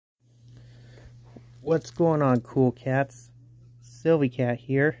What's going on, cool cats? Sylvie Cat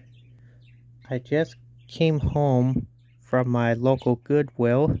here. I just came home from my local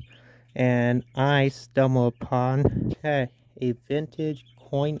Goodwill and I stumbled upon a vintage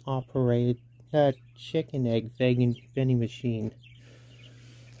coin operated chicken egg vending machine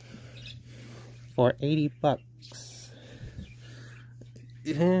for $80.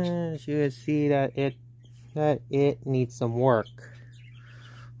 As you can see that it needs some work.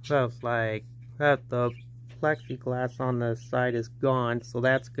 So it's like that the plexiglass on the side is gone, so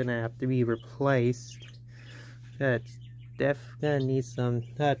that's gonna have to be replaced. It's definitely gonna need some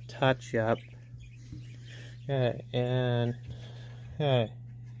touch up. And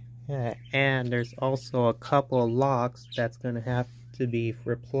there's also a couple of locks that's gonna have to be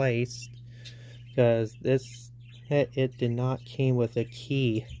replaced because it did not came with a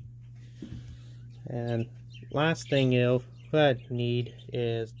key. And last thing you'll need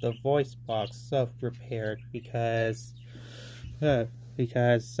is the voice box repaired because as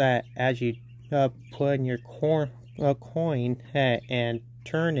you put in your coin and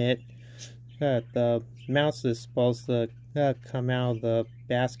turn it, the mouse is supposed to come out of the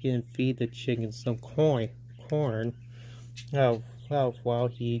basket and feed the chicken some corn while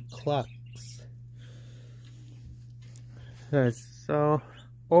he clucks. So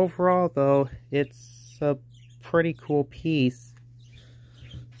overall though, it's a pretty cool piece.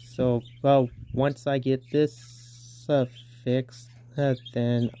 So once I get this fixed,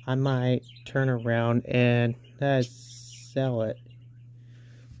 then I might turn around and sell it.